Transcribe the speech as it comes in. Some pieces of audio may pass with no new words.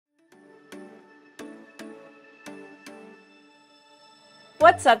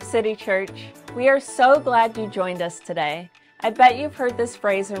What's up, City Church? We are so glad you joined us today. I bet you've heard this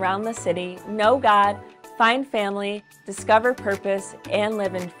phrase around the city: know God, find family, discover purpose, and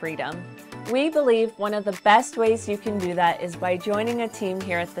live in freedom. We believe one of the best ways you can do that is by joining a team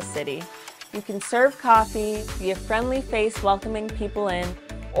here at the city. You can serve coffee, be a friendly face welcoming people in,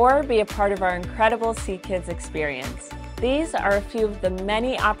 or be a part of our incredible See Kids experience. These are a few of the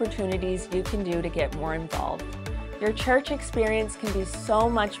many opportunities you can do to get more involved. Your church experience can be so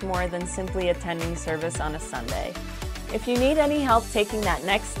much more than simply attending service on a Sunday. If you need any help taking that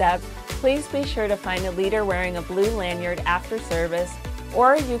next step, please be sure to find a leader wearing a blue lanyard after service,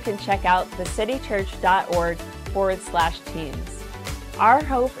 or you can check out thecitychurch.org/teams. Our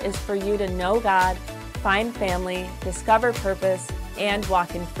hope is for you to know God, find family, discover purpose, and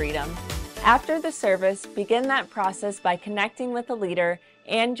walk in freedom. After the service, begin that process by connecting with a leader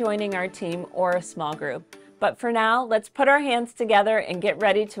and joining our team or a small group. But for now, let's put our hands together and get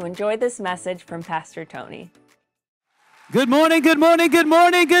ready to enjoy this message from Pastor Tony. Good morning, good morning, good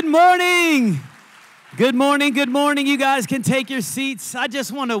morning, good morning. Good morning, good morning. You guys can take your seats. I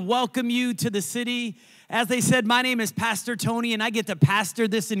just want to welcome you to the city. As they said, my name is Pastor Tony, and I get to pastor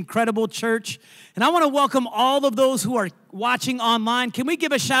this incredible church. And I want to welcome all of those who are watching online. Can we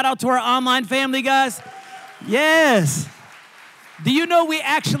give a shout out to our online family, guys? Yes. Do you know we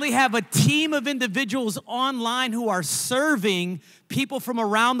actually have a team of individuals online who are serving people from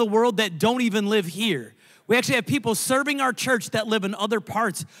around the world that don't even live here? We actually have people serving our church that live in other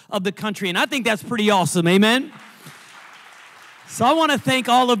parts of the country, and I think that's pretty awesome, amen? So I want to thank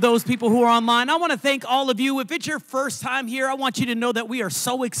all of those people who are online. I want to thank all of you. If it's your first time here, I want you to know that we are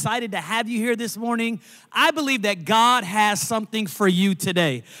so excited to have you here this morning. I believe that God has something for you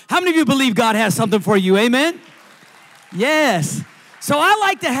today. How many of you believe God has something for you, amen? Yes. So I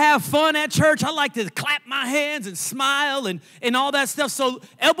like to have fun at church. I like to clap my hands and smile and all that stuff. So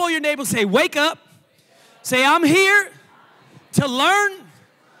elbow your neighbor, say, wake up. Say, I'm here to learn,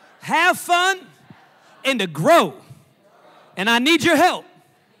 have fun, and to grow. And I need your help.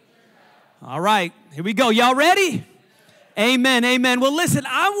 All right, here we go. Y'all ready? Amen, amen. Well, listen,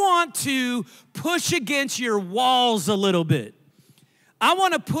 I want to push against your walls a little bit. I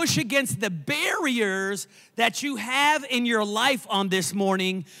want to push against the barriers that you have in your life on this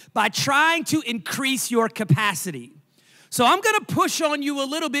morning by trying to increase your capacity. So I'm going to push on you a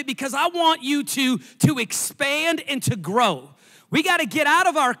little bit because I want you to expand and to grow. We got to get out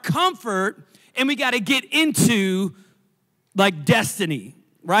of our comfort and we got to get into like destiny,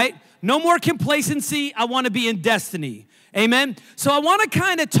 right? No more complacency. I want to be in destiny. Amen. So I want to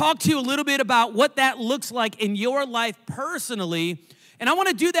kind of talk to you a little bit about what that looks like in your life personally. And I want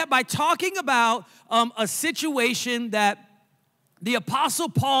to do that by talking about a situation that the Apostle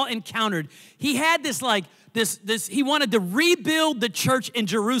Paul encountered. He had this he wanted to rebuild the church in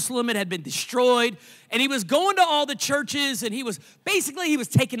Jerusalem. It had been destroyed. And he was going to all the churches, and he was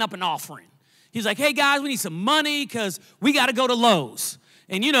taking up an offering. He's like, hey, guys, we need some money because we got to go to Lowe's.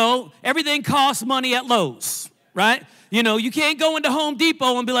 And, you know, everything costs money at Lowe's, right? You know, you can't go into Home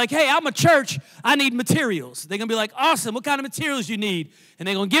Depot and be like, hey, I'm a church, I need materials. They're going to be like, awesome, what kind of materials you need? And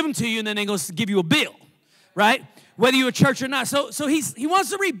they're going to give them to you, and then they're going to give you a bill, right? Whether you're a church or not. So he wants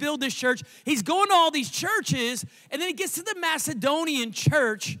to rebuild this church. He's going to all these churches, and then he gets to the Macedonian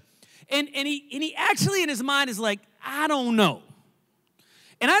church, and he actually in his mind is like, I don't know.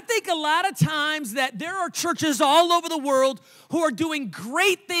 And I think a lot of times that there are churches all over the world who are doing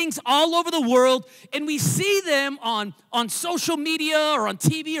great things all over the world, and we see them on social media or on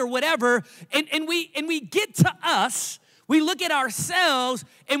TV or whatever, and we get to us, we look at ourselves,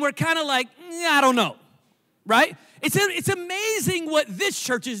 and we're kind of like, I don't know, right? It's amazing what this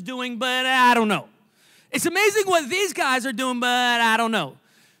church is doing, but I don't know. It's amazing what these guys are doing, but I don't know.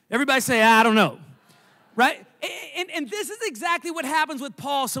 Everybody say, I don't know, right? And this is exactly what happens with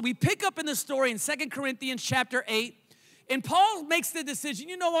Paul. So we pick up in the story in 2 Corinthians chapter 8, and Paul makes the decision,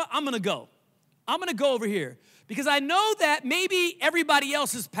 you know what, I'm going to go. I'm going to go over here because I know that maybe everybody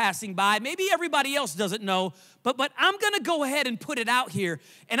else is passing by. Maybe everybody else doesn't know, but I'm going to go ahead and put it out here.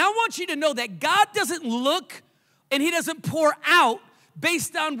 And I want you to know that God doesn't look and he doesn't pour out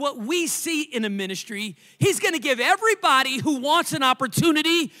based on what we see in a ministry. He's going to give everybody who wants an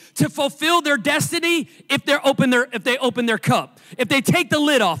opportunity to fulfill their destiny if they open their cup, if they take the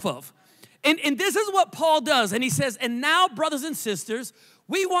lid off of. And this is what Paul does. And he says, and now, brothers and sisters,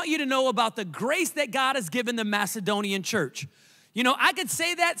 we want you to know about the grace that God has given the Macedonian church. You know, I could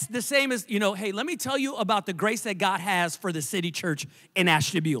say that's the same as, you know, hey, let me tell you about the grace that God has for the city church in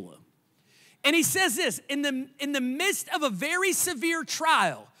Ashtabula. And he says this, in the midst of a very severe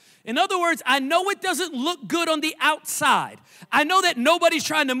trial, In other words, I know it doesn't look good on the outside. I know that nobody's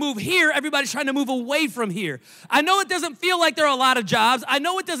trying to move here. Everybody's trying to move away from here. I know it doesn't feel like there are a lot of jobs. I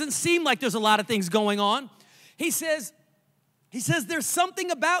know it doesn't seem like there's a lot of things going on. He says there's something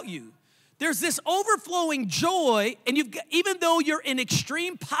about you. There's this overflowing joy, and even though you're in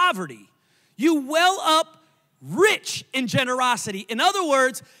extreme poverty, you well up rich in generosity. In other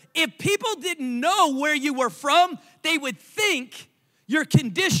words, if people didn't know where you were from, they would think your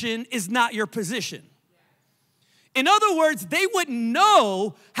condition is not your position. In other words, they wouldn't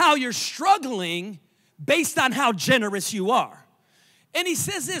know how you're struggling based on how generous you are. And he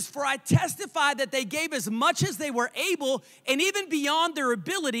says this, for I testify that they gave as much as they were able and even beyond their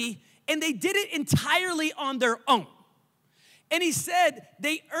ability, and they did it entirely on their own. And he said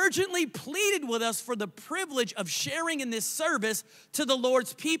they urgently pleaded with us for the privilege of sharing in this service to the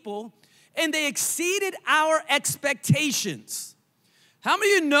Lord's people, and they exceeded our expectations. How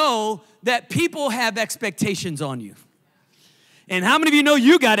many of you know that people have expectations on you? And how many of you know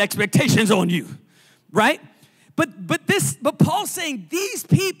you got expectations on you, right? But Paul's saying these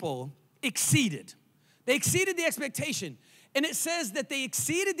people exceeded. They exceeded the expectation. And it says that they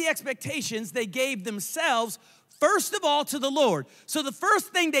exceeded the expectations they gave themselves, first of all, to the Lord. So the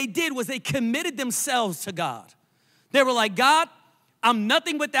first thing they did was they committed themselves to God. They were like, God, I'm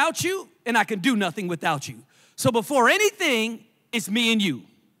nothing without you, and I can do nothing without you. So before anything, it's me and you.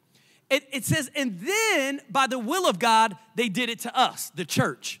 It says, and then by the will of God, they did it to us, the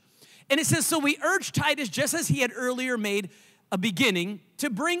church. And it says, so we urge Titus, just as he had earlier made a beginning, to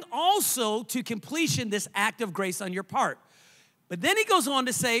bring also to completion this act of grace on your part. But then he goes on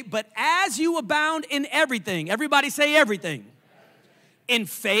to say, but as you abound in everything, everybody say everything. In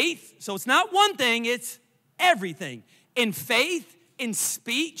faith, so it's not one thing, it's everything. In faith, in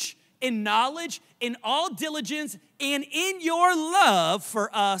speech, in knowledge, in all diligence, and in your love for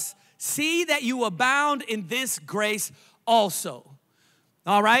us, see that you abound in this grace also.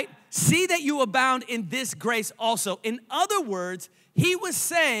 All right? See that you abound in this grace also. In other words, he was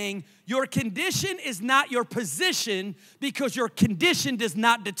saying your condition is not your position because your condition does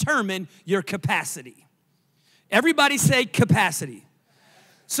not determine your capacity. Everybody say capacity.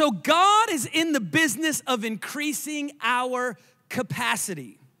 So God is in the business of increasing our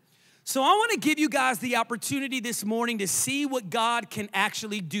capacity. So I want to give you guys the opportunity this morning to see what God can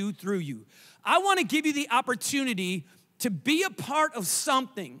actually do through you. I want to give you the opportunity to be a part of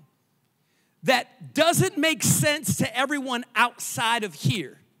something that doesn't make sense to everyone outside of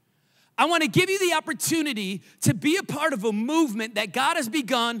here. I want to give you the opportunity to be a part of a movement that God has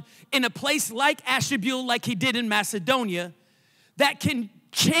begun in a place like Ashtabula, like he did in Macedonia, that can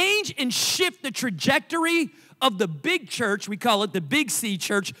change and shift the trajectory of the big church, we call it the Big C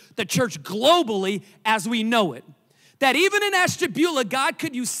church, the church globally as we know it. That even in Ashtabula, God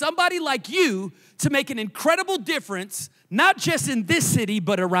could use somebody like you to make an incredible difference, not just in this city,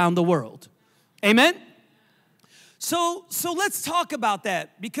 but around the world. Amen? So let's talk about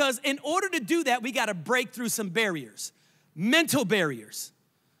that, because in order to do that, we got to break through some barriers, mental barriers.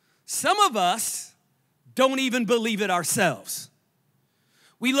 Some of us don't even believe it ourselves.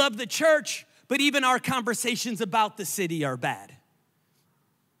 We love the church, but even our conversations about the city are bad.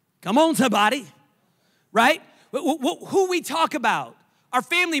 Come on, somebody, right? Who we talk about, our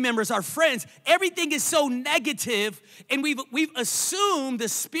family members, our friends, everything is so negative, and we've assumed the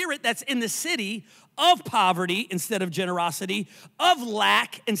spirit that's in the city of poverty instead of generosity, of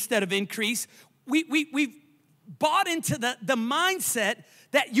lack instead of increase. We've bought into the mindset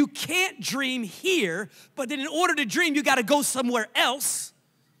that you can't dream here, but that in order to dream, you got to go somewhere else.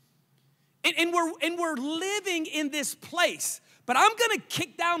 And we're living in this place. But I'm going to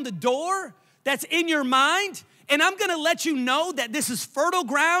kick down the door that's in your mind, and I'm going to let you know that this is fertile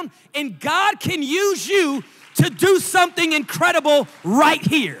ground, and God can use you to do something incredible right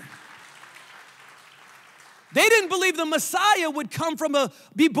here. They didn't believe the Messiah would come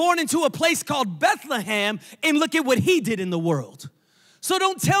be born into a place called Bethlehem, and look at what he did in the world. So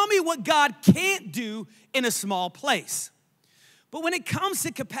don't tell me what God can't do in a small place. But when it comes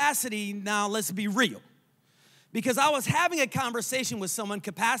to capacity, now let's be real. Because I was having a conversation with someone.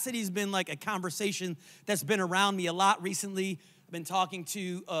 Capacity's been like a conversation that's been around me a lot recently. I've been talking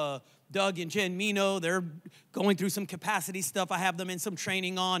to Doug and Jen Mino. They're going through some capacity stuff. I have them in some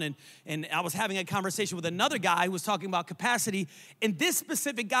training on. And I was having a conversation with another guy who was talking about capacity. And this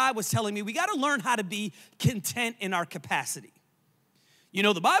specific guy was telling me we got to learn how to be content in our capacity. You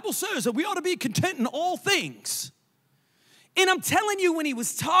know, the Bible says that we ought to be content in all things. And I'm telling you, when he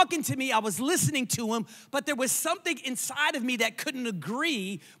was talking to me, I was listening to him, but there was something inside of me that couldn't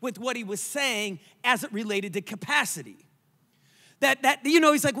agree with what he was saying as it related to capacity.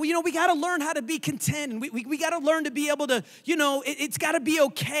 He's like, well, we got to learn how to be content. And we got to learn to be able to, it's got to be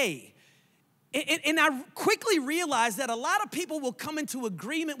okay. And I quickly realized that a lot of people will come into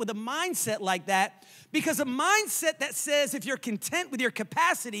agreement with a mindset like that because a mindset that says if you're content with your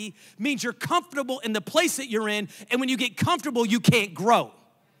capacity means you're comfortable in the place that you're in. And when you get comfortable, you can't grow.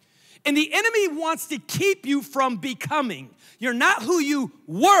 And the enemy wants to keep you from becoming. You're not who you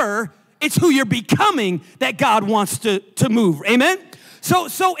were. It's who you're becoming that God wants to move. Amen?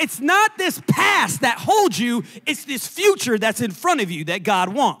 So it's not this past that holds you. It's this future that's in front of you that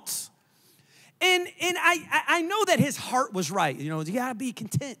God wants. And I know that his heart was right. You got to be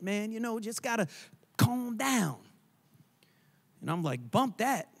content, man. Just got to calm down. And I'm like, bump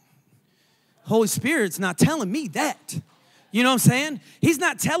that. Holy Spirit's not telling me that. You know what I'm saying? He's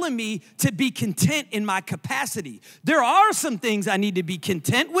not telling me to be content in my capacity. There are some things I need to be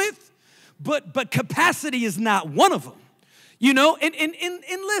content with. But capacity is not one of them,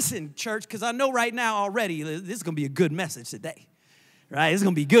 and listen, church, because I know right now already, this is going to be a good message today, right? It's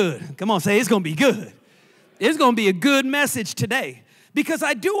going to be good. Come on, say it's going to be good. It's going to be a good message today because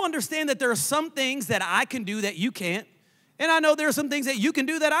I do understand that there are some things that I can do that you can't, and I know there are some things that you can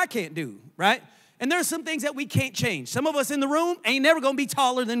do that I can't do, right? And there are some things that we can't change. Some of us in the room ain't never going to be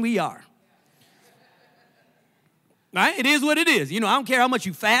taller than we are. Right? It is what it is. I don't care how much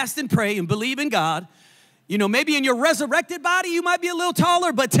you fast and pray and believe in God. Maybe in your resurrected body, you might be a little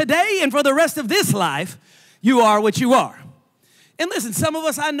taller, but today and for the rest of this life, you are what you are. And listen, some of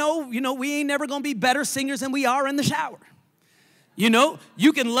us I know, we ain't never going to be better singers than we are in the shower.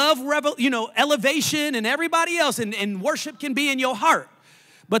 You can love, elevation and everybody else, and worship can be in your heart.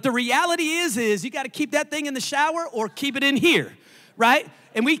 But the reality is you got to keep that thing in the shower or keep it in here, right?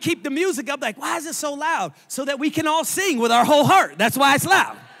 And we keep the music up like, why is it so loud? So that we can all sing with our whole heart. That's why it's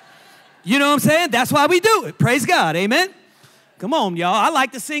loud. You know what I'm saying? That's why we do it. Praise God. Amen? Come on, y'all. I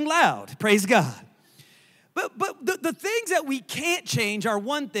like to sing loud. Praise God. But the things that we can't change are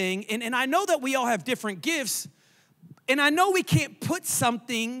one thing. And I know that we all have different gifts. And I know we can't put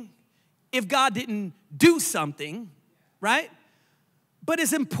something if God didn't do something, right? But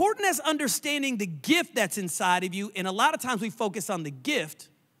as important as understanding the gift that's inside of you, and a lot of times we focus on the gift,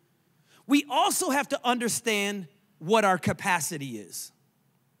 we also have to understand what our capacity is.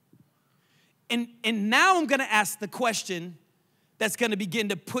 And now I'm going to ask the question that's going to begin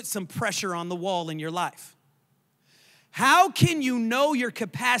to put some pressure on the wall in your life. How can you know your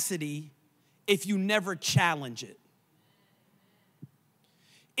capacity if you never challenge it?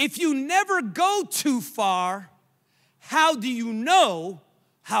 If you never go too far, how do you know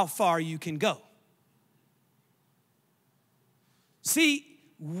how far you can go? See,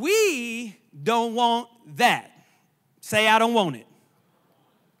 we don't want that. Say, I don't want it.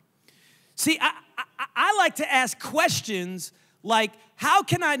 See, I like to ask questions like, how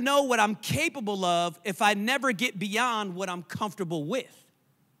can I know what I'm capable of if I never get beyond what I'm comfortable with?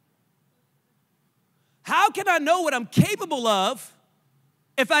 How can I know what I'm capable of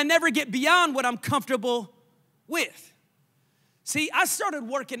if I never get beyond what I'm comfortable with? See, I started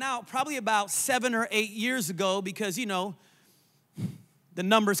working out probably about 7 or 8 years ago because, the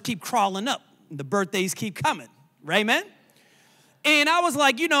numbers keep crawling up. The birthdays keep coming, right, man? And I was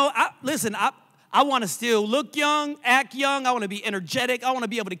like, I want to still look young, act young. I want to be energetic. I want to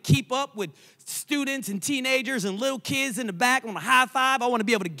be able to keep up with students and teenagers and little kids in the back. I want to high five. I want to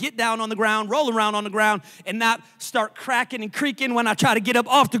be able to get down on the ground, roll around on the ground, and not start cracking and creaking when I try to get up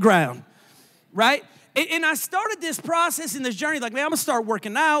off the ground, right? And I started this process and this journey like, man, I'm going to start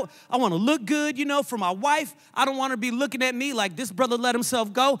working out. I want to look good, for my wife. I don't want to be looking at me like this brother let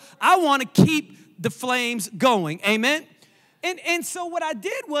himself go. I want to keep the flames going. Amen? And so what I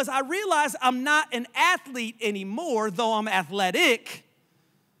did was I realized I'm not an athlete anymore, though I'm athletic.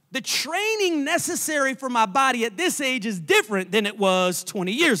 The training necessary for my body at this age is different than it was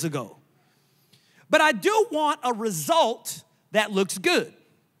 20 years ago. But I do want a result that looks good.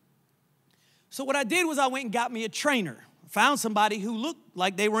 So what I did was I went and got me a trainer. Found somebody who looked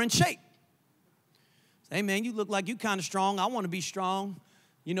like they were in shape. Hey, man, you look like you kind of strong. I want to be strong.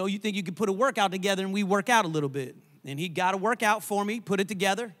 You think you could put a workout together and we work out a little bit. And he got a workout for me, put it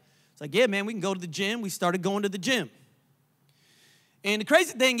together. It's like, yeah, man, we can go to the gym. We started going to the gym. And the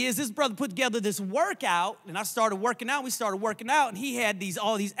crazy thing is this brother put together this workout, and I started working out. We started working out, and he had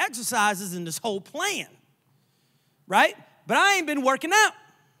all these exercises and this whole plan, right? But I ain't been working out.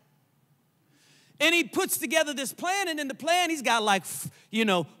 And he puts together this plan, and in the plan, he's got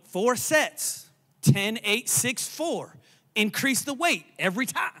 4 sets, 10, 8, 6, 4. Increase the weight every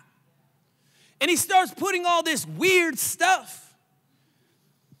time. And he starts putting all this weird stuff.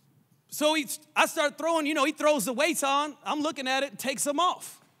 So I start throwing, he throws the weights on. I'm looking at it and takes them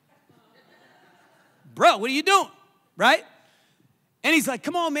off. Bro, what are you doing? Right? And he's like,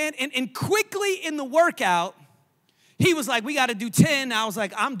 come on, man. And quickly in the workout, he was like, we got to do 10. I was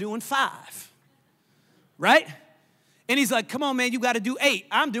like, I'm doing 5. Right? And he's like, come on, man, you got to do 8.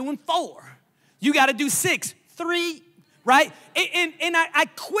 I'm doing 4. You got to do 6, 3, right? And I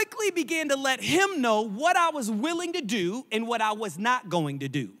quickly began to let him know what I was willing to do and what I was not going to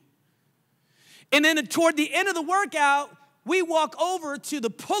do. And then toward the end of the workout, we walk over to the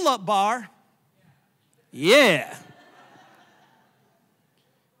pull-up bar. Yeah.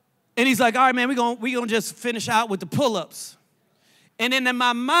 And he's like, all right, man, we're gonna just finish out with the pull-ups. And then in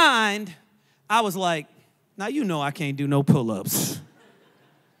my mind, I was like, now you know I can't do no pull-ups.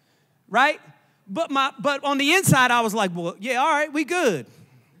 Right? But on the inside, I was like, well, yeah, all right, we good.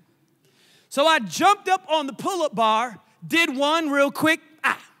 So I jumped up on the pull-up bar, did one real quick.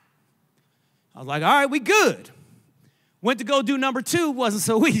 I was like, all right, we good. Went to go do number 2, wasn't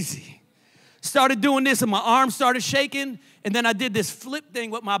so easy. Started doing this and my arms started shaking. And then I did this flip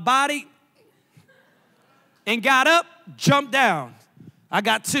thing with my body and got up, jumped down. I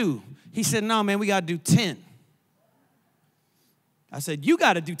got 2. He said, no, man, we got to do 10. I said, you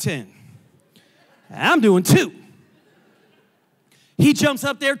got to do 10. I'm doing 2. He jumps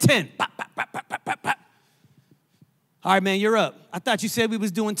up there, 10. Pop, pop, pop, pop, pop, pop, pop. All right, man, you're up. I thought you said we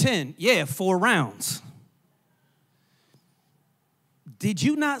was doing 10. Yeah, 4 rounds. Did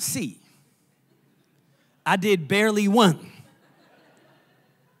you not see? I did barely 1.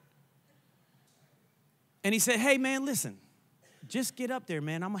 And he said, hey, man, listen, just get up there,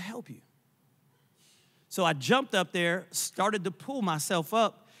 man. I'm going to help you. So I jumped up there, started to pull myself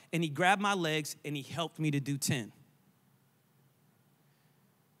up, and he grabbed my legs, and he helped me to do 10.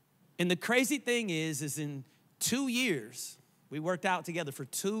 And the crazy thing is in 2 years, we worked out together for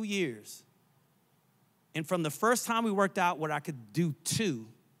 2 years. And from the first time we worked out where I could do 2,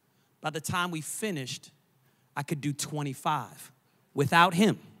 by the time we finished, I could do 25 without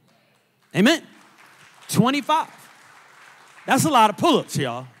him. Amen. 25. That's a lot of pull-ups,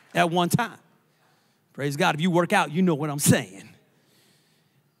 y'all, at one time. Praise God. If you work out, you know what I'm saying.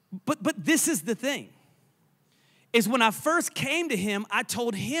 But this is the thing, is when I first came to him, I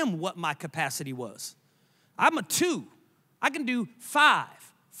told him what my capacity was. I'm a 2. I can do 5,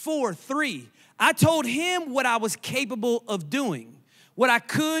 4, 3. I told him what I was capable of doing, what I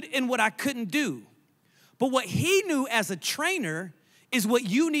could and what I couldn't do. But what he knew as a trainer is what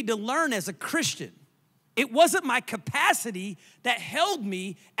you need to learn as a Christian. It wasn't my capacity that held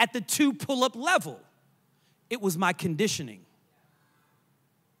me at the 2 pull-up level. It was my conditioning.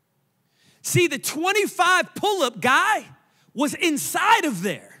 See, the 25 pull-up guy was inside of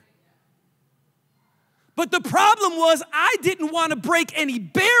there. But the problem was I didn't want to break any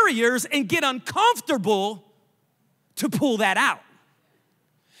barriers and get uncomfortable to pull that out.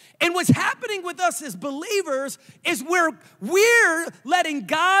 And what's happening with us as believers is we're letting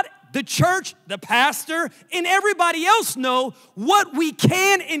God, the church, the pastor, and everybody else know what we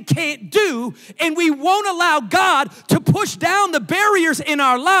can and can't do, and we won't allow God to push down the barriers in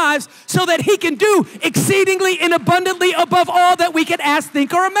our lives so that he can do exceedingly and abundantly above all that we can ask,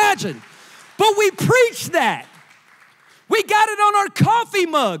 think, or imagine. But we preach that. We got it on our coffee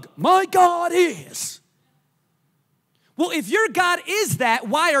mug. My God is. Well, if your God is that,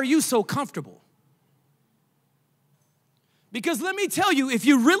 why are you so comfortable? Because let me tell you, if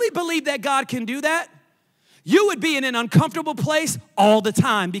you really believe that God can do that, you would be in an uncomfortable place all the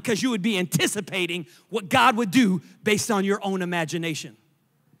time because you would be anticipating what God would do based on your own imagination.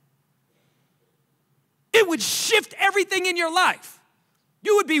 It would shift everything in your life.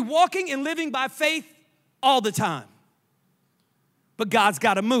 You would be walking and living by faith all the time. But God's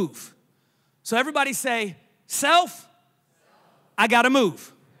got to move. So everybody say, self, I got to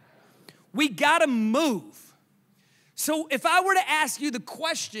move. We got to move. So if I were to ask you the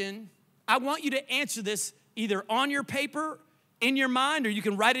question, I want you to answer this either on your paper, in your mind, or you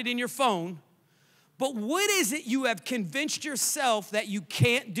can write it in your phone. But what is it you have convinced yourself that you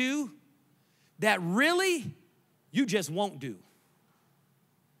can't do that really you just won't do?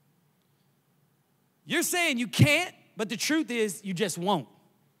 You're saying you can't, but the truth is you just won't.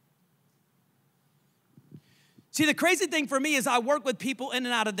 See, the crazy thing for me is I work with people in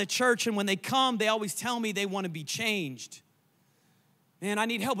and out of the church, and when they come, they always tell me they want to be changed. Man, I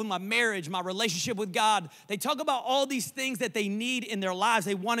need help in my marriage, my relationship with God. They talk about all these things that they need in their lives.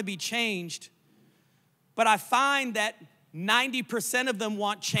 They want to be changed. But I find that 90% of them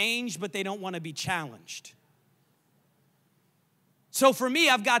want change, but they don't want to be challenged. So for me,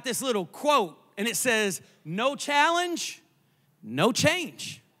 I've got this little quote, and it says, no challenge, no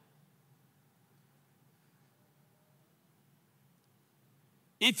change.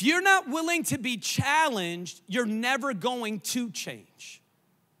 If you're not willing to be challenged, you're never going to change.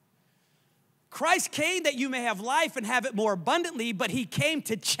 Christ came that you may have life and have it more abundantly, but he came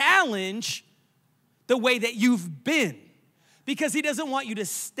to challenge the way that you've been. Because he doesn't want you to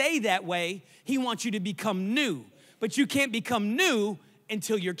stay that way. He wants you to become new. But you can't become new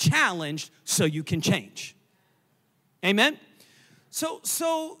until you're challenged so you can change. Amen? So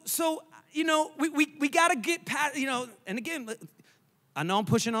you know, we got to get past, you know, and again, I know I'm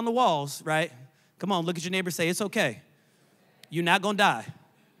pushing on the walls, right? Come on, look at your neighbor, say, it's okay. You're not going to die.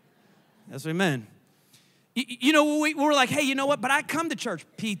 That's amen. You know, we're like, hey, you know what? But I come to church,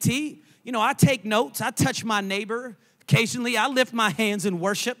 PT. You know, I take notes. I touch my neighbor. Occasionally, I lift my hands in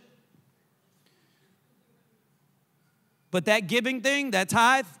worship. But that giving thing, that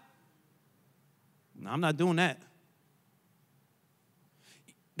tithe, I'm not doing that.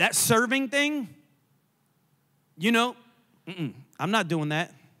 That serving thing, you know, I'm not doing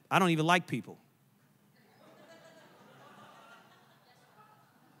that. I don't even like people.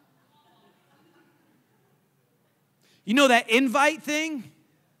 You know that invite thing?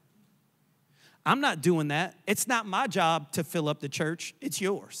 I'm not doing that. It's not my job to fill up the church. It's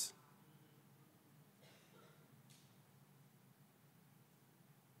yours.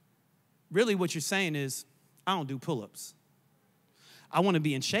 Really what you're saying is, I don't do pull-ups. I want to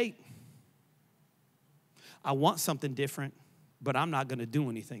be in shape. I want something different, but I'm not going to do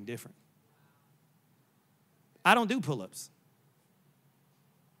anything different. I don't do pull-ups.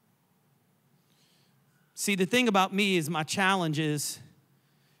 See, the thing about me is my challenge is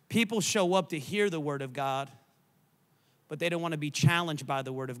people show up to hear the word of God, but they don't want to be challenged by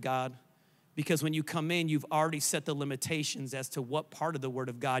the word of God because when you come in, you've already set the limitations as to what part of the word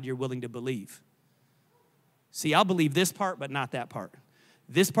of God you're willing to believe. See, I'll believe this part, but not that part.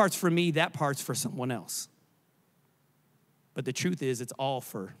 This part's for me, that part's for someone else. But the truth is, it's all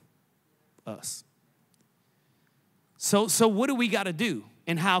for us. So what do we got to do,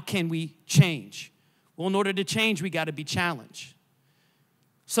 and how can we change? Well, in order to change, we got to be challenged.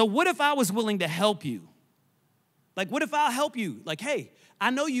 So what if I was willing to help you? Like, what if I'll help you? Like, hey, I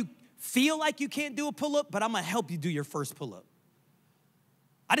know you feel like you can't do a pull-up, but I'm going to help you do your first pull-up.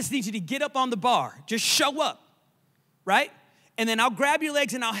 I just need you to get up on the bar. Just show up, right? And then I'll grab your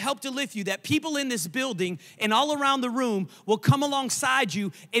legs and I'll help to lift you. That people in this building and all around the room will come alongside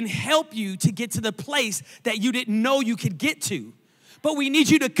you and help you to get to the place that you didn't know you could get to. But we need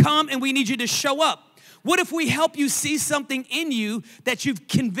you to come and we need you to show up. What if we help you see something in you that you've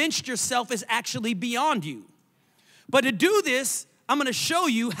convinced yourself is actually beyond you? But to do this, I'm going to show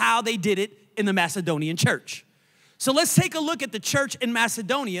you how they did it in the Macedonian church. So let's take a look at the church in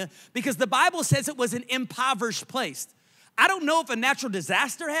Macedonia because the Bible says it was an impoverished place. I don't know if a natural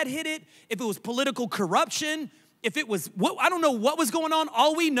disaster had hit it, if it was political corruption, if it was, I don't know what was going on.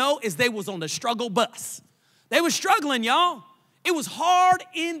 All we know is they was on the struggle bus. They were struggling, y'all. It was hard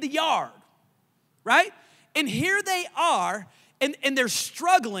in the yard. Right? And here they are, and they're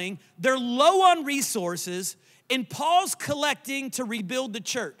struggling. They're low on resources, and Paul's collecting to rebuild the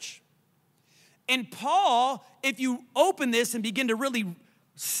church. And Paul, if you open this and begin to really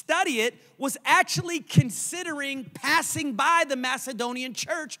study it, was actually considering passing by the Macedonian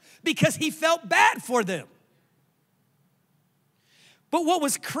church because he felt bad for them. But what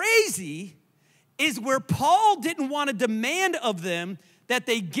was crazy is where Paul didn't want to demand of them that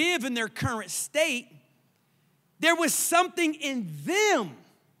they give in their current state, there was something in them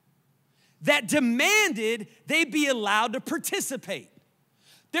that demanded they be allowed to participate.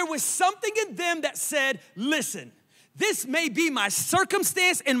 There was something in them that said, listen, this may be my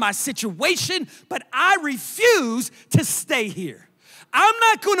circumstance and my situation, but I refuse to stay here. I'm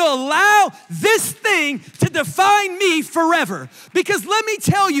not going to allow this thing to define me forever. Because let me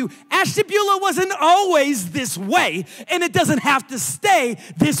tell you, Ashtabula wasn't always this way, and it doesn't have to stay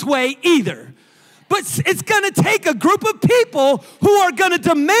this way either. But it's going to take a group of people who are going to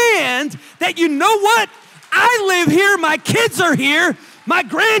demand that, you know what? I live here, my kids are here, my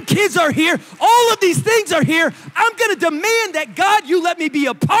grandkids are here, all of these things are here. I'm going to demand that, God, you let me be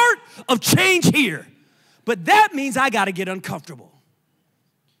a part of change here. But that means I got to get uncomfortable.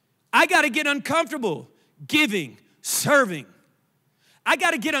 I got to get uncomfortable giving, serving. I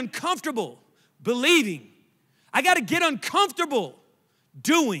got to get uncomfortable believing. I got to get uncomfortable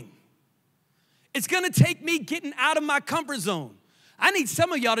doing. It's going to take me getting out of my comfort zone. I need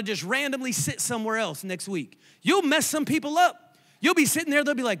some of y'all to just randomly sit somewhere else next week. You'll mess some people up. You'll be sitting there,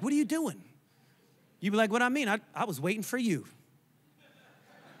 they'll be like, what are you doing? You'll be like, what I mean? I was waiting for you.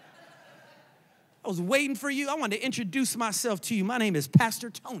 I was waiting for you. I wanted to introduce myself to you. My name is Pastor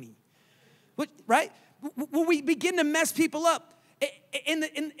Tony. What, right? When we begin to mess people up,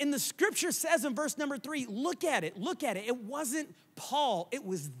 In the scripture says in verse number 3, look at it. It wasn't Paul, it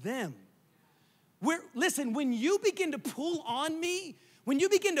was them. Listen, when you begin to pull on me, when you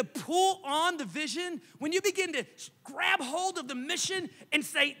begin to pull on the vision, when you begin to grab hold of the mission and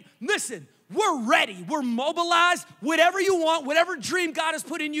say, listen, we're ready, we're mobilized, whatever you want, whatever dream God has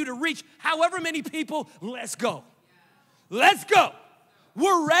put in you to reach, however many people, let's go. Let's go.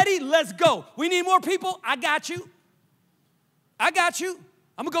 We're ready, let's go. We need more people, I got you. I'm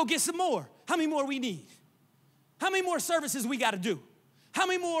gonna go get some more. How many more we need? How many more services we gotta do? How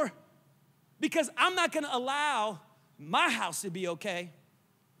many more? Because I'm not gonna allow my house to be okay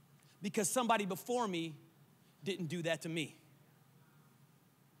because somebody before me didn't do that to me.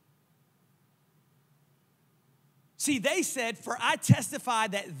 See, they said, for I testify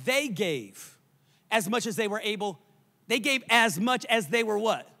that they gave as much as they were able. They gave as much as they were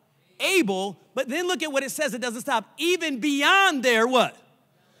what? Able. But then look at what it says. It doesn't stop. Even beyond their what?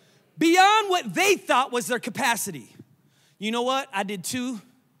 Beyond what they thought was their capacity. You know what? I did 2,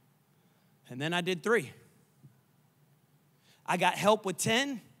 and then I did 3. I got help with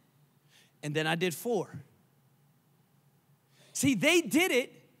 10, and then I did 4. See, they did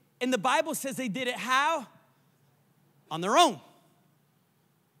it, and the Bible says they did it how? On their own.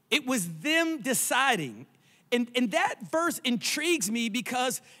 It was them deciding. And that verse intrigues me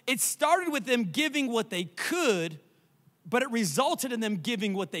because it started with them giving what they could, but it resulted in them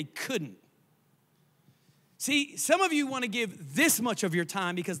giving what they couldn't. See, some of you want to give this much of your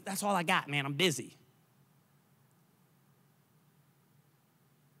time because that's all I got, man, I'm busy.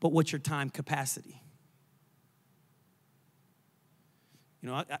 But what's your time capacity? You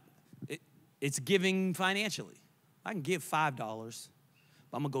know, it's giving financially. I can give $5,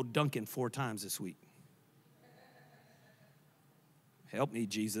 but I'm going to go Dunkin' 4 times this week. Help me,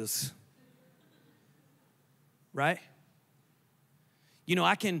 Jesus. Right? You know,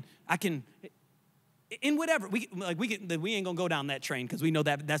 I can, in whatever, we ain't gonna go down that train because we know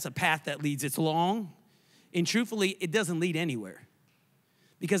that that's a path that leads, it's long. And truthfully, it doesn't lead anywhere.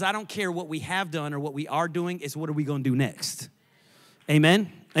 Because I don't care what we have done or what we are doing, it's what are we gonna do next?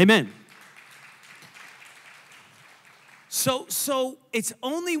 Amen? Amen. So it's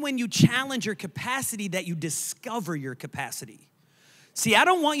only when you challenge your capacity that you discover your capacity. See, I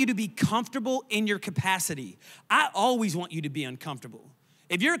don't want you to be comfortable in your capacity. I always want you to be uncomfortable.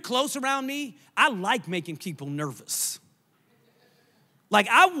 If you're close around me, I like making people nervous. Like,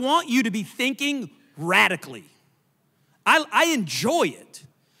 I want you to be thinking radically. I enjoy it,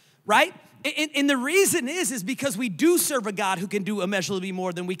 right? And the reason is because we do serve a God who can do immeasurably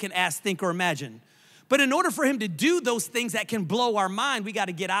more than we can ask, think, or imagine. But in order for him to do those things that can blow our mind, we got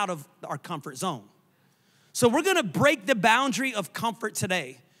to get out of our comfort zone. So we're going to break the boundary of comfort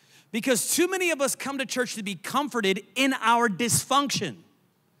today because too many of us come to church to be comforted in our dysfunction.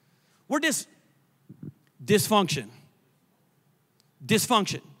 We're dysfunction.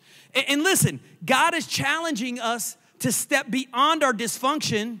 And listen, God is challenging us to step beyond our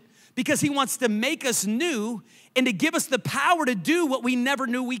dysfunction because he wants to make us new and to give us the power to do what we never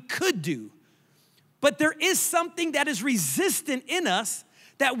knew we could do. But there is something that is resistant in us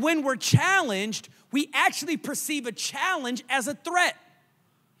that when we're challenged, we actually perceive a challenge as a threat.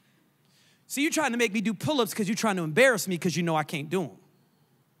 So you're trying to make me do pull-ups because you're trying to embarrass me because you know I can't do them.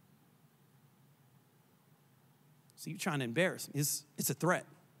 So you're trying to embarrass me. It's a threat.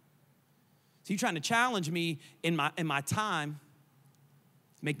 So you're trying to challenge me in my time,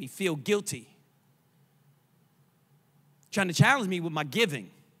 make me feel guilty. Trying to challenge me with my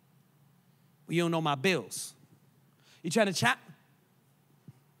giving. Well, you don't know my bills. You're trying to challenge.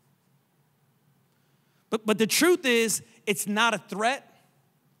 But the truth is, it's not a threat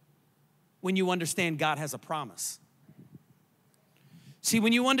when you understand God has a promise. See,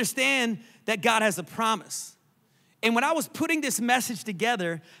 when you understand that God has a promise. And when I was putting this message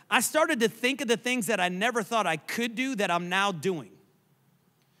together, I started to think of the things that I never thought I could do that I'm now doing.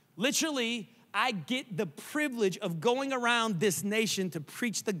 Literally, I get the privilege of going around this nation to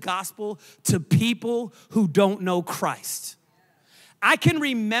preach the gospel to people who don't know Christ. I can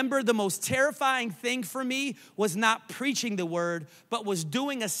remember the most terrifying thing for me was not preaching the word, but was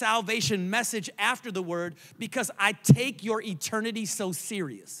doing a salvation message after the word because I take your eternity so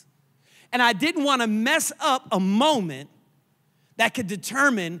serious. And I didn't want to mess up a moment that could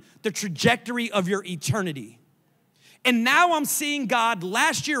determine the trajectory of your eternity. And now I'm seeing God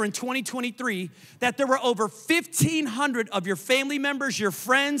last year in 2023 that there were over 1,500 of your family members, your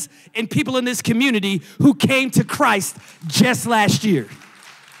friends, and people in this community who came to Christ just last year.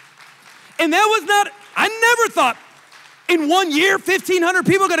 And that was not, I never thought in 1 year 1,500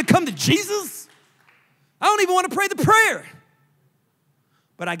 people are going to come to Jesus. I don't even want to pray the prayer.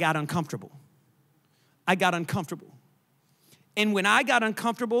 but I got uncomfortable. I got uncomfortable. And when I got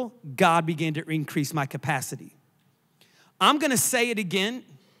uncomfortable, God began to increase my capacity. I'm going to say it again,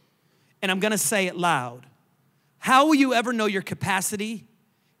 and I'm going to say it loud. How will you ever know your capacity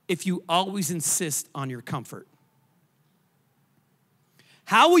if you always insist on your comfort?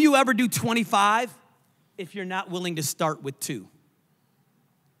 How will you ever do 25 if you're not willing to start with 2?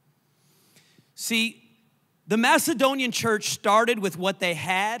 See, the Macedonian church started with what they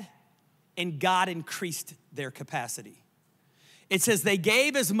had, and God increased their capacity. It says they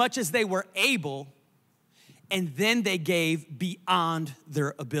gave as much as they were able, and then they gave beyond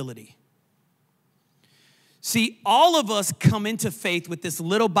their ability. See, all of us come into faith with this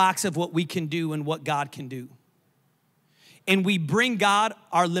little box of what we can do and what God can do. And we bring God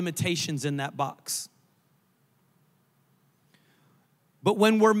our limitations in that box. But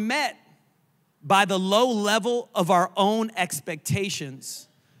when we're met by the low level of our own expectations,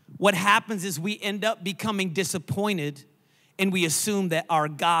 what happens is we end up becoming disappointed, and we assume that our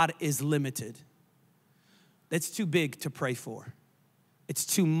God is limited. That's too big to pray for. It's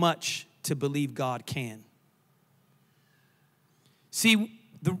too much to believe God can. See,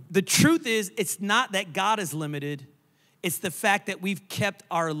 the truth is, it's not that God is limited. It's the fact that we've kept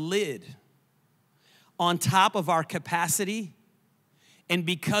our lid on top of our capacity. And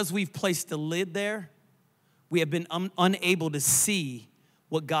because we've placed the lid there, we have been unable to see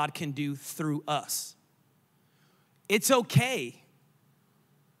what God can do through us. It's okay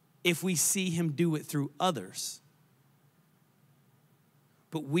if we see him do it through others,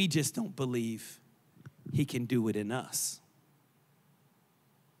 but we just don't believe he can do it in us.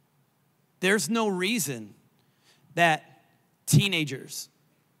 There's no reason that teenagers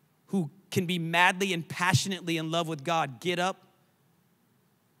who can be madly and passionately in love with God get up,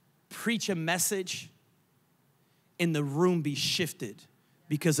 preach a message, and the room be shifted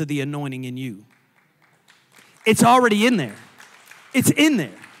because of the anointing in you. It's already in there. It's in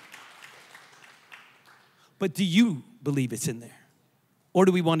there. But do you believe it's in there? Or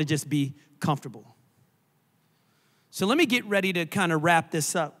do we want to just be comfortable? So let me get ready to kind of wrap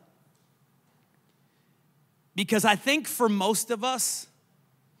this up. Because I think for most of us,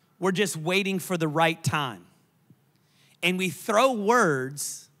 we're just waiting for the right time. And we throw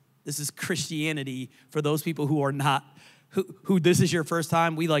words. This is Christianity for those people who are not, who this is your first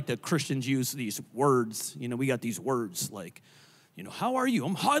time. We like the Christians use these words. You know, we got these words like, you know, how are you?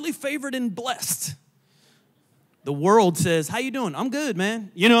 I'm highly favored and blessed. The world says, how you doing? I'm good,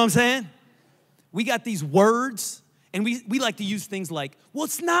 man. You know what I'm saying? We got these words, and we like to use things like, well,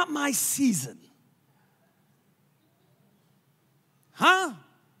 it's not my season. Huh?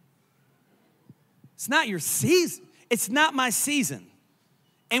 It's not your season. It's not my season.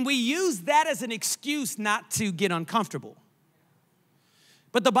 And we use that as an excuse not to get uncomfortable.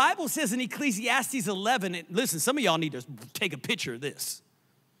 But the Bible says in Ecclesiastes 11, listen, some of y'all need to take a picture of this.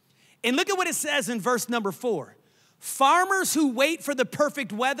 And look at what it says in verse number 4. Farmers who wait for the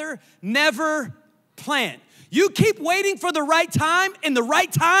perfect weather never plant. You keep waiting for the right time, and the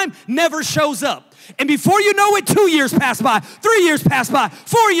right time never shows up. And before you know it, 2 years pass by, 3 years pass by,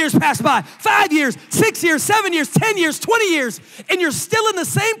 4 years pass by, 5 years, 6 years, 7 years, 10 years, 20 years, and you're still in the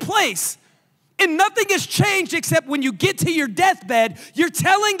same place. And nothing has changed except when you get to your deathbed, you're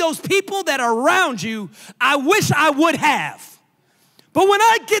telling those people that are around you, I wish I would have. But when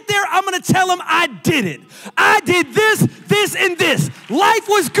I get there, I'm going to tell them I did it. I did this, this, and this. Life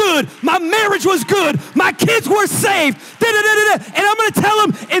was good. My marriage was good. My kids were saved. And I'm going to tell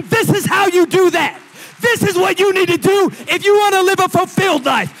them, and this is how you do that. This is what you need to do if you want to live a fulfilled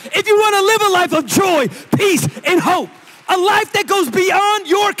life. If you want to live a life of joy, peace, and hope. A life that goes beyond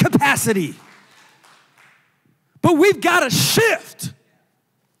your capacity. But we've got to shift.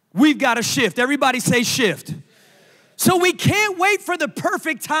 We've got to shift. Everybody say shift. So we can't wait for the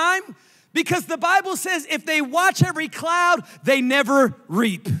perfect time because the Bible says if they watch every cloud, they never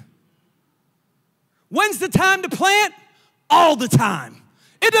reap. When's the time to plant? All the time.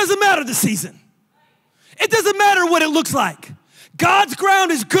 It doesn't matter the season. It doesn't matter what it looks like. God's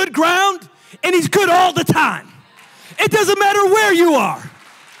ground is good ground, and he's good all the time. It doesn't matter where you are.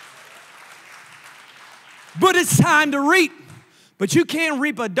 But it's time to reap. But you can't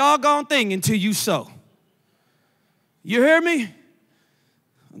reap a doggone thing until you sow. You hear me?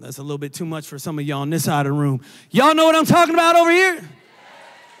 That's a little bit too much for some of y'all on this side of the room. Y'all know what I'm talking about over here?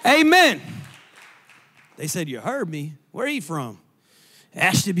 Amen. They said, you heard me. Where are you from?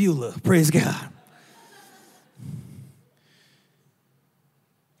 Ashtabula. Praise God.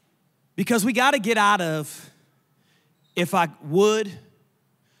 Because we got to get out of if I would,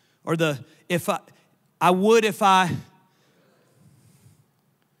 or the if I would if I,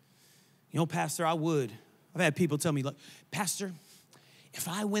 You know, Pastor, I would. I've had people tell me, look, Pastor, if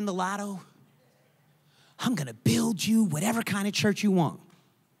I win the lotto, I'm going to build you whatever kind of church you want.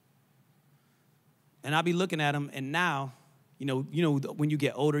 And I'll be looking at them, and now, you know, when you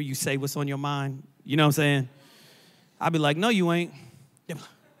get older, you say what's on your mind. You know what I'm saying? I'll be like, no, you ain't.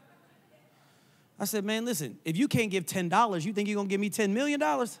 I said, man, listen, if you can't give $10, you think you're going to give me $10 million?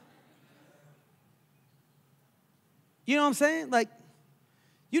 You know what I'm saying? Like,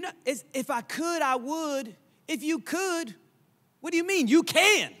 you know, if I could, I would. If you could, what do you mean? You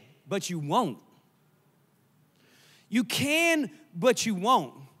can, but you won't. You can, but you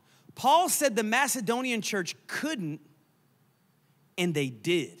won't. Paul said the Macedonian church couldn't, and they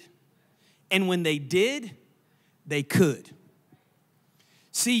did. And when they did, they could.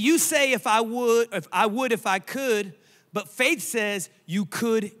 See, you say if I could, but faith says you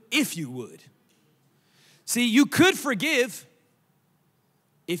could if you would. See, you could forgive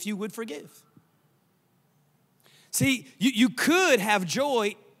if you would forgive. See, you could have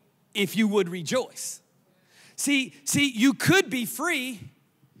joy if you would rejoice. See, you could be free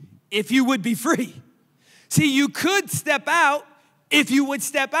if you would be free. See, you could step out if you would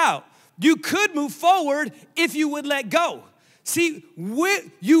step out. You could move forward if you would let go. See,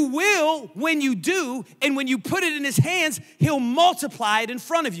 you will when you do, and when you put it in his hands, he'll multiply it in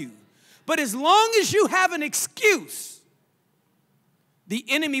front of you. But as long as you have an excuse, the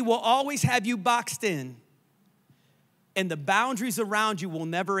enemy will always have you boxed in, and the boundaries around you will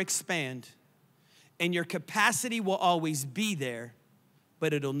never expand, and your capacity will always be there,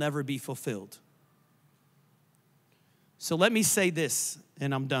 but it'll never be fulfilled. So let me say this,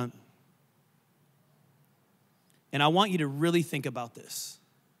 and I'm done. And I want you to really think about this.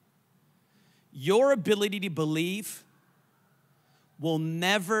 Your ability to believe will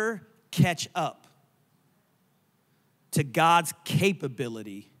never catch up to God's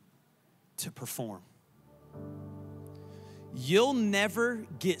capability to perform. You'll never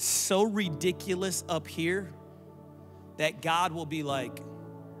get so ridiculous up here that God will be like,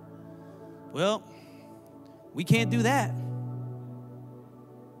 well, we can't do that.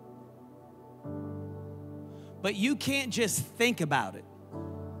 But you can't just think about it.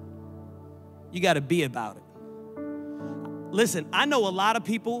 You got to be about it. Listen, I know a lot of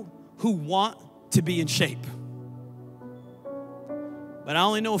people who want to be in shape. But I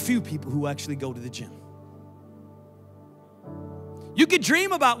only know a few people who actually go to the gym. You could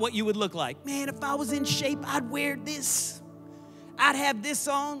dream about what you would look like. Man, if I was in shape, I'd wear this. I'd have this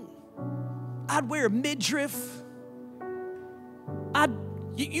on. I'd wear a midriff.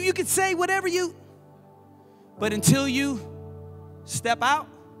 You could say whatever you... But until you step out,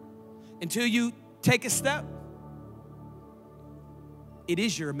 until you take a step, it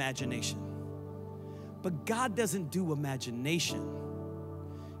is your imagination. But God doesn't do imagination.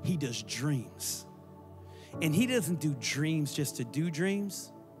 He does dreams. And he doesn't do dreams just to do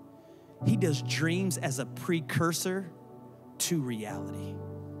dreams. He does dreams as a precursor to reality.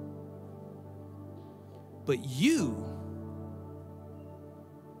 But you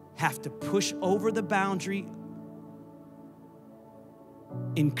have to push over the boundary,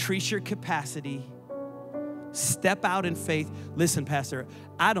 increase your capacity, step out in faith. Listen, Pastor,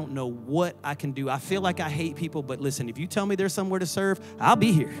 I don't know what I can do. I feel like I hate people, but listen, if you tell me there's somewhere to serve, I'll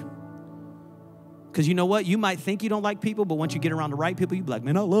be here. Because you know what? You might think you don't like people, but once you get around the right people, you be like,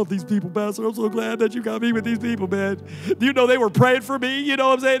 man, I love these people, Pastor. I'm so glad that you got me with these people, man. You know they were praying for me. You know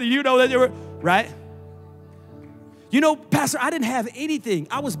what I'm saying? You know that they were, right? You know, Pastor, I didn't have anything.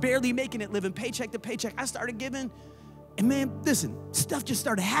 I was barely making it, living paycheck to paycheck. I started giving. And man, listen, stuff just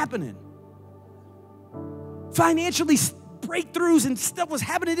started happening. Financially, breakthroughs and stuff was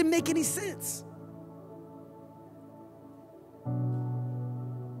happening. It didn't make any sense.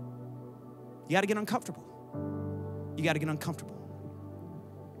 You got to get uncomfortable. You got to get uncomfortable.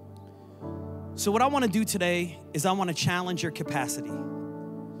 So what I want to do today is I want to challenge your capacity.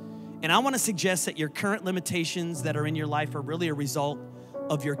 And I want to suggest that your current limitations that are in your life are really a result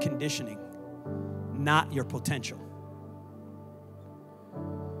of your conditioning, not your potential.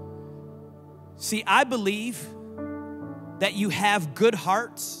 See, I believe that you have good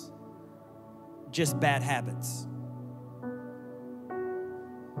hearts, just bad habits.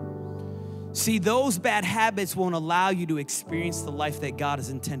 See, those bad habits won't allow you to experience the life that God has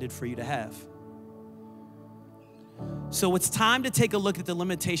intended for you to have. So it's time to take a look at the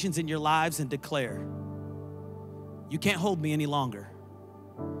limitations in your lives and declare, you can't hold me any longer.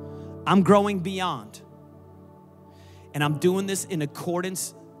 I'm growing beyond. And I'm doing this in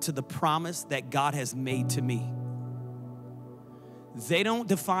accordance to the promise that God has made to me. They don't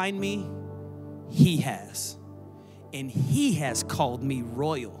define me, He has. And He has called me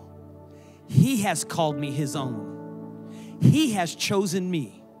royal. He has called me his own. He has chosen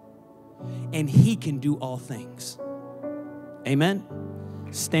me, and he can do all things. Amen.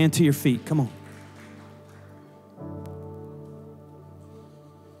 Stand to your feet. Come on.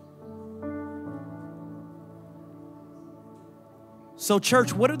 So,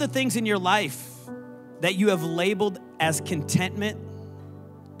 church, what are the things in your life that you have labeled as contentment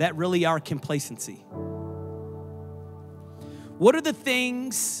that really are complacency? What are the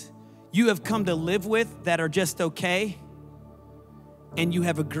things you have come to live with that are just okay and you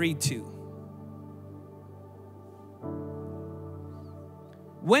have agreed to?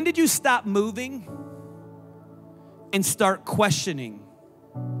 When did you stop moving and start questioning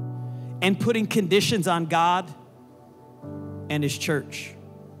and putting conditions on God and his church?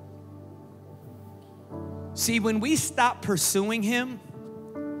 See, when we stop pursuing him,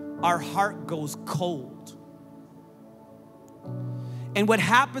 our heart goes cold. And what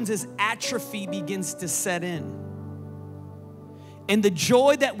happens is atrophy begins to set in. And the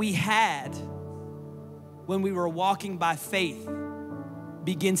joy that we had when we were walking by faith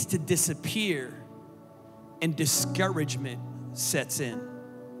begins to disappear, and discouragement sets in.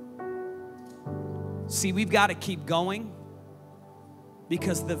 See, we've got to keep going,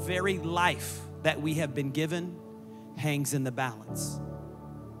 because the very life that we have been given hangs in the balance.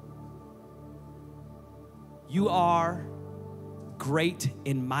 You are great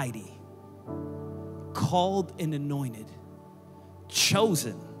and mighty, called and anointed,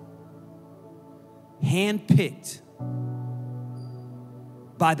 chosen, handpicked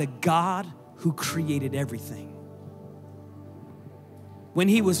by the God who created everything. When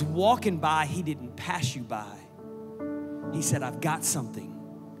he was walking by, he didn't pass you by. He said, I've got something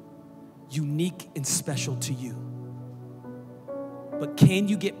unique and special to you. But can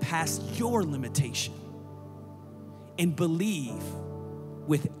you get past your limitation and believe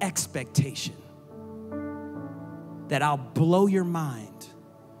with expectation that I'll blow your mind,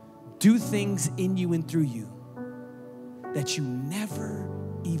 do things in you and through you that you never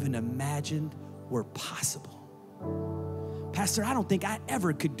even imagined were possible? Pastor, I don't think I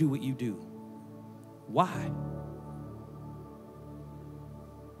ever could do what you do. Why?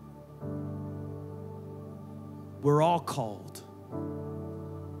 We're all called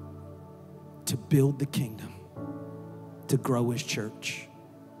to build the kingdom, to grow his church.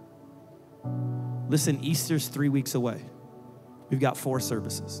 Listen, Easter's 3 weeks away. We've got 4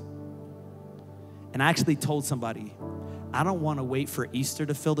 services. And I actually told somebody, I don't want to wait for Easter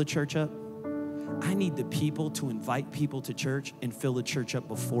to fill the church up. I need the people to invite people to church and fill the church up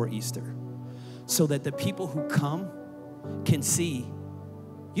before Easter, so that the people who come can see,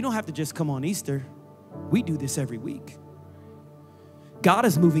 you don't have to just come on Easter. We do this every week. God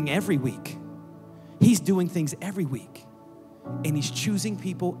is moving every week. He's doing things every week, and he's choosing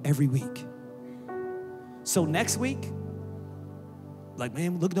people every week. So next week, like,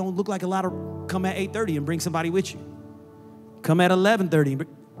 man, don't look like a lot of, come at 8:30 and bring somebody with you. Come at 11:30.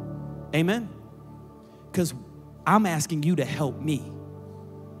 Amen? Because I'm asking you to help me.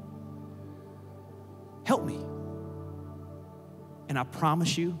 Help me. And I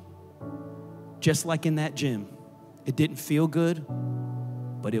promise you, just like in that gym, it didn't feel good,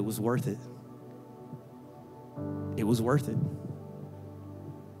 but it was worth it. It was worth it.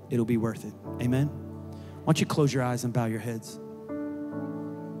 It'll be worth it. Amen? Why don't you close your eyes and bow your heads?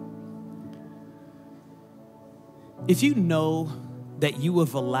 If you know that you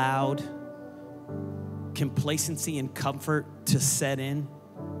have allowed complacency and comfort to set in,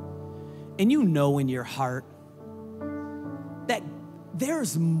 and you know in your heart that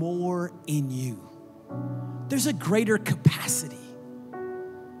there's more in you, there's a greater capacity,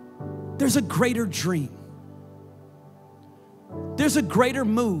 there's a greater dream, there's a greater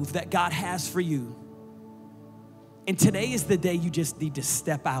move that God has for you, and today is the day you just need to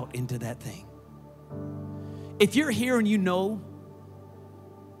step out into that thing. If you're here and you know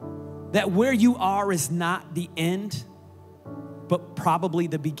that where you are is not the end, but probably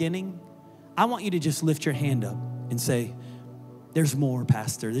the beginning, I want you to just lift your hand up and say, there's more,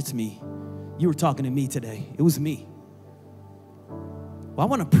 Pastor. It's me. You were talking to me today. It was me. Well, I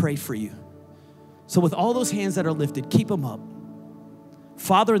want to pray for you. So with all those hands that are lifted, keep them up.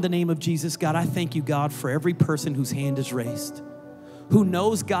 Father, in the name of Jesus, God, I thank you, God, for every person whose hand is raised, who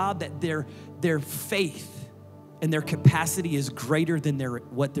knows, God, that their faith and their capacity is greater than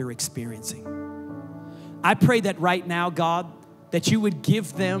what they're experiencing. I pray that right now, God, that you would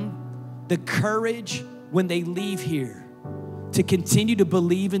give them the courage when they leave here to continue to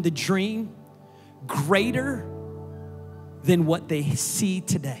believe in the dream greater than what they see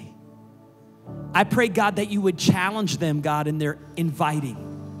today. I pray, God, that you would challenge them, God, in their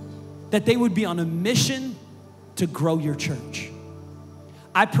inviting. that they would be on a mission to grow your church.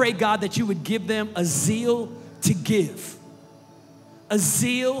 I pray, God, that you would give them a zeal to give, a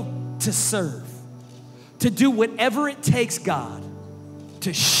zeal to serve, to do whatever it takes, God,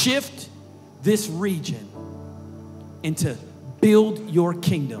 to shift this region and to build your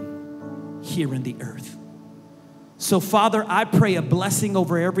kingdom here in the earth. So, Father, I pray a blessing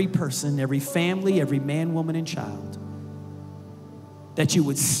over every person, every family, every man, woman, and child, that you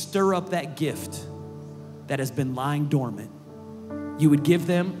would stir up that gift that has been lying dormant. You would give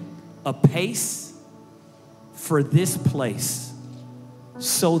them a pace for this place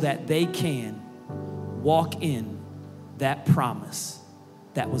so that they can walk in that promise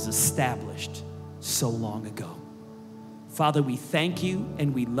that was established so long ago. Father, we thank you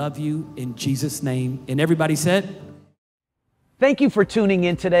and we love you in Jesus' name. And everybody said, thank you for tuning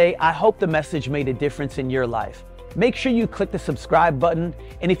in today. I hope the message made a difference in your life. Make sure you click the subscribe button.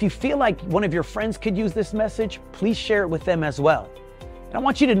 And if you feel like one of your friends could use this message, please share it with them as well. And I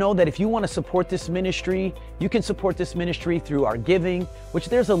want you to know that if you want to support this ministry, you can support this ministry through our giving, which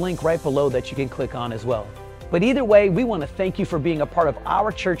there's a link right below that you can click on as well. But either way, we want to thank you for being a part of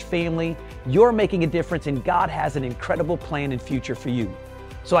our church family. You're making a difference, and God has an incredible plan and future for you.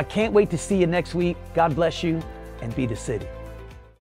 So I can't wait to see you next week. God bless you, and be the city.